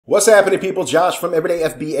What's happening, people? Josh from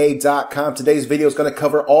everydayfba.com. Today's video is going to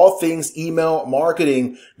cover all things email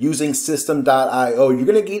marketing using System.io. You're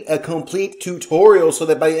going to get a complete tutorial so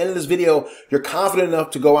that by the end of this video, you're confident enough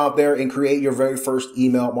to go out there and create your very first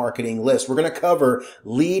email marketing list. We're going to cover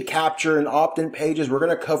lead capture and opt-in pages. We're going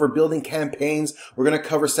to cover building campaigns. We're going to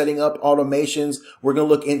cover setting up automations. We're going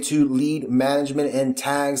to look into lead management and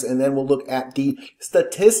tags, and then we'll look at the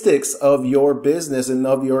statistics of your business and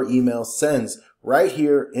of your email sends. Right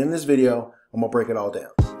here in this video, I'm gonna break it all down.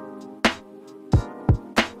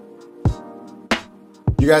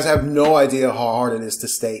 You guys have no idea how hard it is to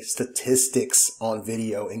say statistics on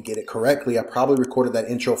video and get it correctly. I probably recorded that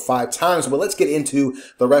intro 5 times, but let's get into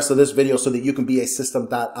the rest of this video so that you can be a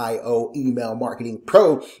System.io email marketing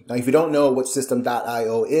pro. Now, if you don't know what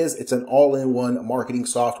System.io is, it's an all-in-one marketing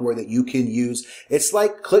software that you can use. It's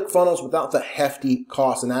like ClickFunnels without the hefty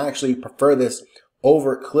cost, and I actually prefer this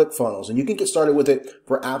over ClickFunnels, and you can get started with it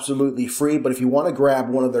for absolutely free. But if you want to grab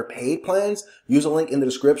one of their paid plans, use a link in the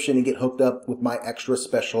description and get hooked up with my extra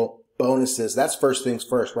special bonuses. That's first things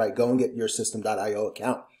first, right? Go and get your System.io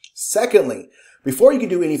account. Secondly, before you can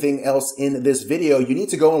do anything else in this video, you need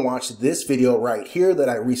to go and watch this video right here that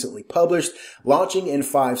I recently published, Launching in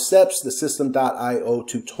 5 Steps, the System.io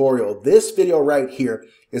tutorial. This video right here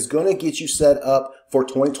is going to get you set up for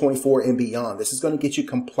 2024 and beyond. This is going to get you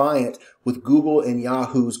compliant with Google and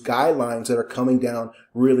Yahoo's guidelines that are coming down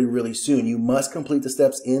really, really soon. You must complete the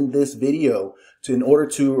steps in this video in order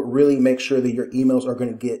to really make sure that your emails are going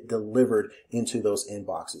to get delivered into those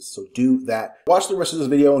inboxes. So do that. Watch the rest of this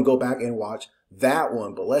video and go back and watch that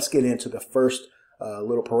one. But let's get into the first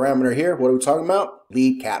little parameter here. What are we talking about?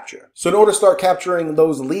 Lead capture. So in order to start capturing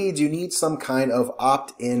those leads, you need some kind of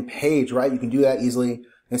opt-in page, right? You can do that easily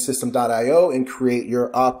in System.io and create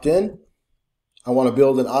your opt-in. I want to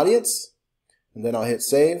build an audience, and then I'll hit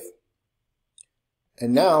save.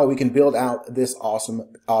 And now we can build out this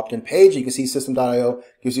awesome opt-in page. You can see System.io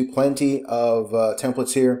gives you plenty of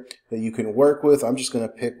templates here that you can work with. I'm just going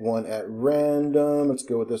to pick one at random. Let's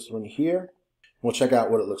go with this one here. We'll check out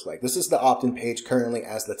what it looks like. This is the opt-in page currently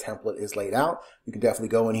as the template is laid out. You can definitely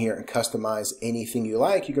go in here and customize anything you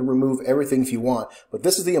like. You can remove everything if you want, but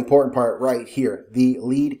this is the important part right here. The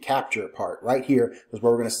lead capture part right here is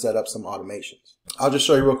where we're going to set up some automations. I'll just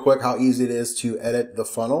show you real quick how easy it is to edit the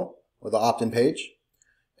funnel or the opt-in page.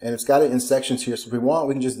 And it's got it in sections here. So if we want,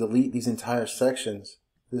 we can just delete these entire sections.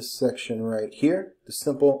 This section right here, the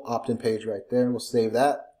simple opt-in page right there. We'll save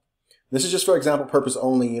that. This is just for example purpose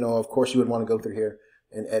only. You know, of course you would want to go through here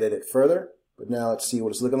and edit it further, but now let's see what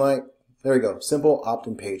it's looking like. There we go. Simple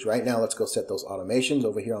opt-in page. Right now, let's go set those automations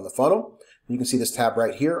over here on the funnel. You can see this tab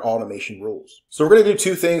right here, automation rules. So we're going to do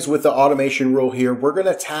 2 things with the automation rule here. We're going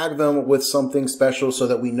to tag them with something special so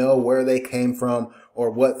that we know where they came from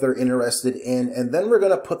or what they're interested in. And then we're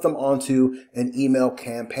going to put them onto an email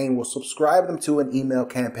campaign. We'll subscribe them to an email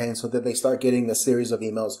campaign so that they start getting a series of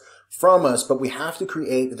emails from us, but we have to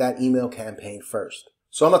create that email campaign first.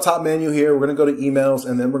 So on the top menu here, we're going to go to emails,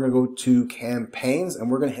 and then we're going to go to campaigns, and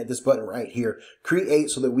we're going to hit this button right here, create,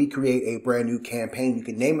 so that we create a brand new campaign. You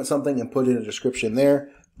can name it something and put in a description there.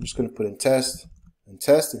 I'm just going to put in test and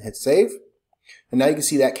hit save. And now you can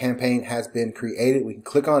see that campaign has been created. We can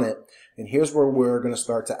click on it, and here's where we're going to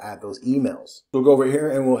start to add those emails. We'll go over here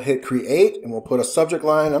and we'll hit create, and we'll put a subject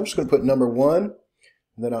line. I'm just going to put number 1, and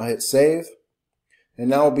then I'll hit save. And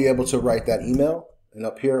now I'll be able to write that email, and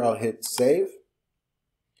up here I'll hit save.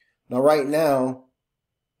 Now right now,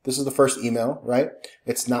 this is the first email, right?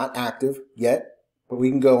 It's not active yet, but we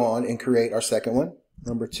can go on and create our second one,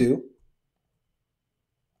 number 2.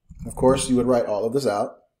 Of course, you would write all of this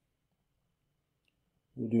out.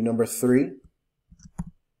 We'll do number 3.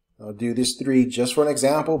 I'll do this 3 just for an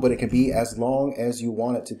example, but it can be as long as you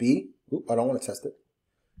want it to be. Oop, I don't want to test it.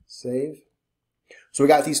 Save. So we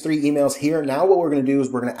got these 3 emails here. Now what we're going to do is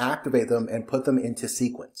we're going to activate them and put them into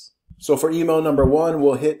sequence. So for email number 1,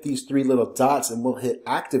 we'll hit these 3 little dots and we'll hit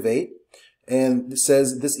activate. And it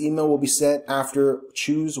says this email will be sent after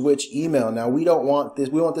choose which email. Now we don't want this.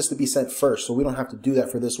 We want this to be sent first, so we don't have to do that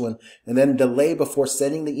for this one. And then delay before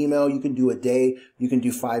sending the email. You can do a day. You can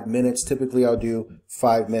do 5 minutes. Typically I'll do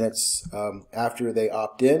 5 minutes after they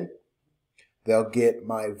opt in. They'll get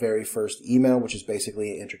my very first email, which is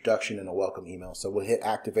basically an introduction and a welcome email. So we'll hit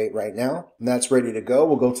activate right now, and that's ready to go.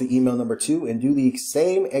 We'll go to email number 2 and do the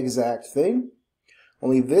same exact thing.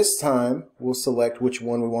 Only this time we'll select which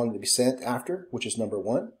one we want it to be sent after, which is number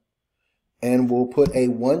 1. And we'll put a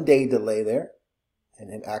 1-day delay there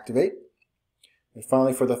and hit activate. And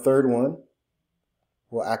finally for the third one,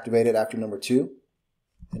 we'll activate it after number 2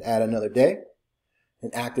 and add another day.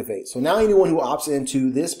 and activate. So now anyone who opts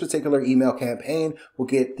into this particular email campaign will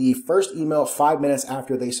get the first email 5 minutes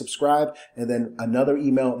after they subscribe, and then another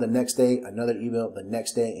email the next day, another email the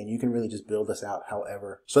next day, and you can really just build this out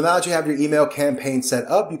however. So now that you have your email campaign set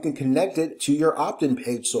up, you can connect it to your opt-in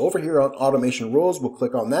page. So over here on automation rules, we'll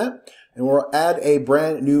click on that. And we'll add a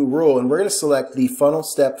brand new rule, and we're going to select the funnel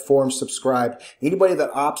step form subscribe. Anybody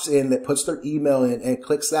that opts in, that puts their email in and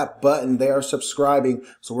clicks that button, they are subscribing.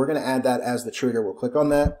 So we're going to add that as the trigger. We'll click on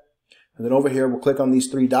that. And then over here, we'll click on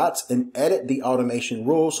these 3 dots and edit the automation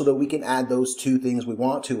rule so that we can add those 2 things we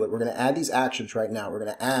want to it. We're going to add these actions right now. We're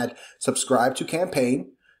going to add subscribe to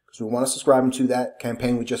campaign because we want to subscribe them to that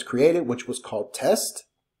campaign we just created, which was called test.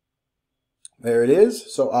 There it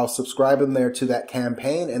is. So I'll subscribe them there to that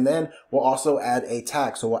campaign, and then we'll also add a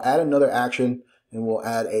tag. So we'll add another action and we'll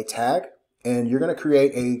add a tag, and you're going to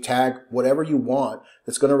create a tag, whatever you want,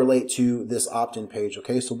 that's going to relate to this opt-in page.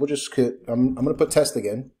 Okay. So we'll just, I'm going to put test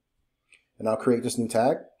again, and I'll create this new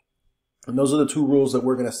tag. And those are the 2 rules that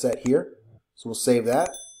we're going to set here. So we'll save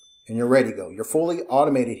that. And you're ready to go. You're fully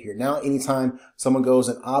automated here. Now, anytime someone goes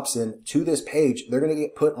and opts in to this page, they're going to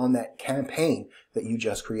get put on that campaign that you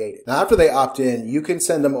just created. Now, after they opt in, you can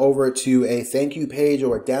send them over to a thank you page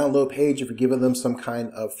or a download page if you're giving them some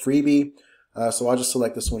kind of freebie. So I'll just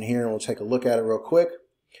select this one here and we'll take a look at it real quick.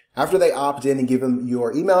 After they opt in and give them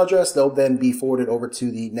your email address, they'll then be forwarded over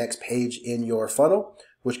to the next page in your funnel,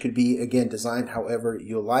 which could be, again, designed however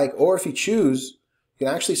you like. Or if you choose, you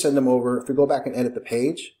can actually send them over. If we go back and edit the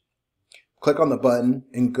page, click on the button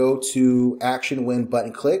and go to action when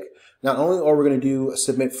button click. Not only are we going to do a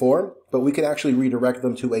submit form, but we can actually redirect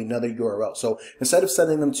them to another URL. So instead of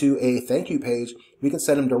sending them to a thank you page, we can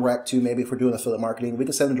send them direct to, maybe if we're doing affiliate marketing, we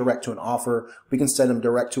can send them direct to an offer. We can send them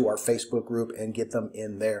direct to our Facebook group and get them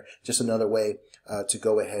in there. Just another way to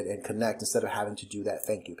go ahead and connect instead of having to do that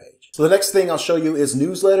thank you page. So the next thing I'll show you is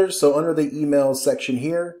newsletters. So under the email section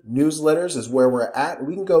here, newsletters is where we're at.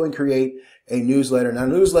 We can go and create a newsletter. Now,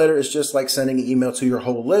 newsletter is just like sending an email to your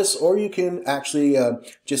whole list, or you can actually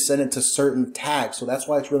just send it to certain tags. So that's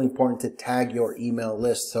why it's really important to tag your email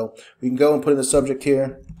list. So we can go and put in the subject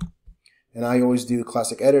here, and I always do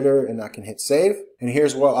classic editor, and I can hit save. And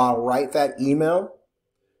here's where I'll write that email,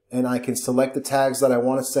 and I can select the tags that I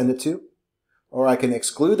want to send it to, or I can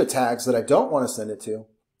exclude the tags that I don't want to send it to.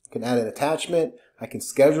 I can add an attachment. I can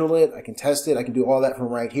schedule it, I can test it, I can do all that from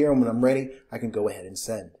right here, and when I'm ready, I can go ahead and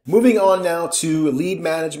send. Moving on now to lead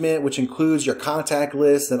management, which includes your contact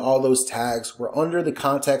list and all those tags. We're under the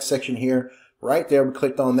contact section here. Right there, we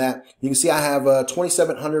clicked on that. You can see I have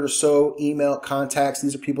 2,700 or so email contacts.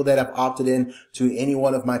 These are people that have opted in to any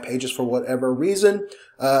one of my pages for whatever reason.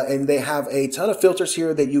 And they have a ton of filters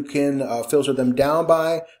here that you can filter them down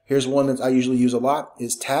by. Here's one that I usually use a lot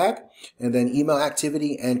is tag, and then email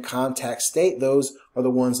activity and contact state. Those are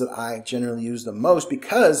the ones that I generally use the most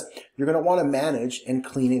because you're going to want to manage and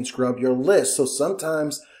clean and scrub your list. So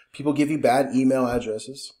sometimes people give you bad email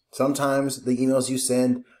addresses. Sometimes the emails you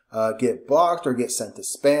send get blocked or get sent to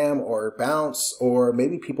spam or bounce, or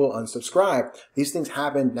maybe people unsubscribe. These things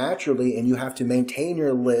happen naturally, and you have to maintain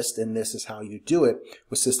your list, and this is how you do it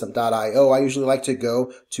with System.io. I usually like to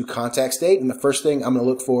go to contact state, and the first thing I'm going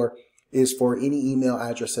to look for is for any email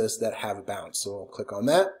addresses that have a bounce. So I'll click on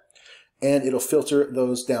that, and it'll filter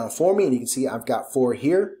those down for me, and you can see I've got 4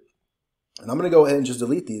 here. And I'm going to go ahead and just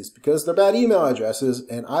delete these because they're bad email addresses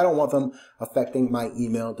and I don't want them affecting my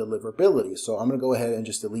email deliverability. So I'm going to go ahead and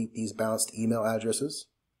just delete these bounced email addresses.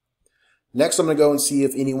 Next, I'm going to go and see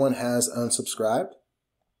if anyone has unsubscribed.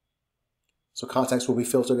 So contacts will be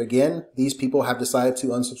filtered again. These people have decided to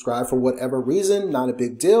unsubscribe for whatever reason. Not a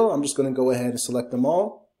big deal. I'm just going to go ahead and select them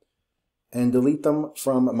all and delete them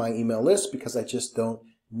from my email list because I just don't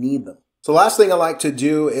need them. So last thing I like to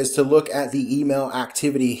do is to look at the email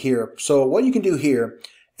activity here. So what you can do here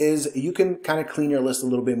is you can kind of clean your list a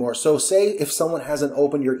little bit more. So say if someone hasn't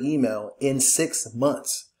opened your email in 6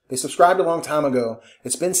 months, they subscribed a long time ago,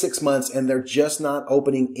 it's been 6 months and they're just not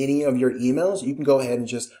opening any of your emails, you can go ahead and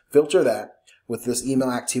just filter that with this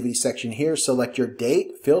email activity section here. Select your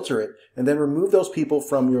date, filter it, and then remove those people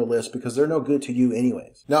from your list because they're no good to you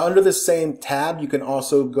anyways. Now under this same tab, you can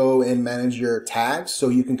also go and manage your tags. So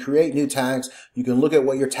you can create new tags. You can look at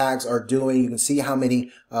what your tags are doing. You can see how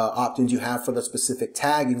many opt-ins you have for the specific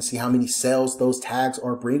tag. You can see how many sales those tags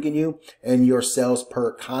are bringing you and your sales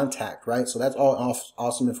per contact, right? So that's all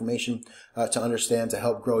awesome information to understand to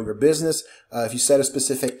help grow your business. If you set a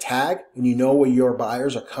specific tag and you know where your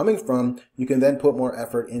buyers are coming from, you can then put more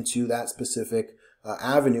effort into that specific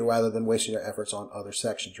avenue rather than wasting your efforts on other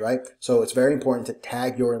sections, right? So it's very important to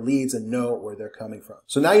tag your leads and know where they're coming from.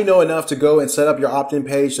 So now you know enough to go and set up your opt-in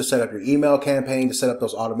page, to set up your email campaign, to set up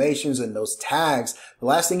those automations and those tags. The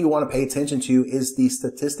last thing you want to pay attention to is the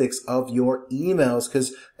statistics of your emails,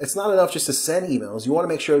 because it's not enough just to send emails. You want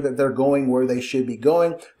to make sure that they're going where they should be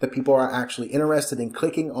going, that people are actually interested in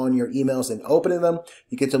clicking on your emails and opening them.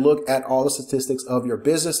 You get to look at all the statistics of your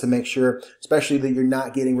business to make sure, especially that you're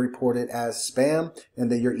not getting reported as spam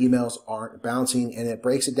and that your emails aren't bouncing. And it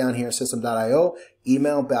breaks it down here in System.io,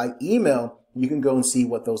 email by email. You can go and see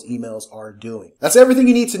what those emails are doing. That's everything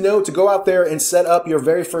you need to know to go out there and set up your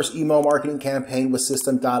very first email marketing campaign with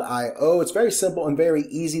System.io. It's very simple and very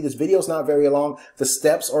easy. This video is not very long. The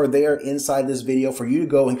steps are there inside this video for you to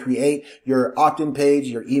go and create your opt-in page,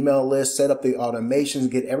 your email list, set up the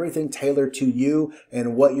automations, get everything tailored to you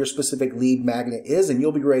and what your specific lead magnet is, and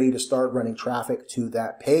you'll be ready to start running traffic to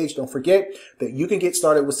that page. Don't forget that you can get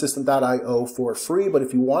started with System.io for free, but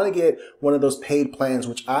if you want to get one of those paid plans,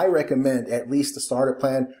 which I recommend, at least the starter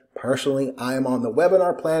plan. Personally, I am on the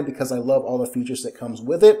webinar plan because I love all the features that comes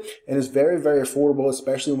with it. And it's very, very affordable,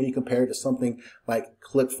 especially when you compare it to something like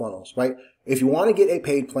ClickFunnels, right? If you want to get a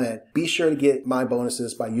paid plan, be sure to get my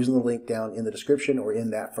bonuses by using the link down in the description or in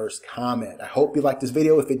that first comment. I hope you liked this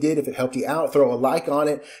video. If it did, if it helped you out, throw a like on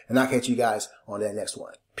it, and I'll catch you guys on that next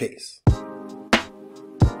one. Peace.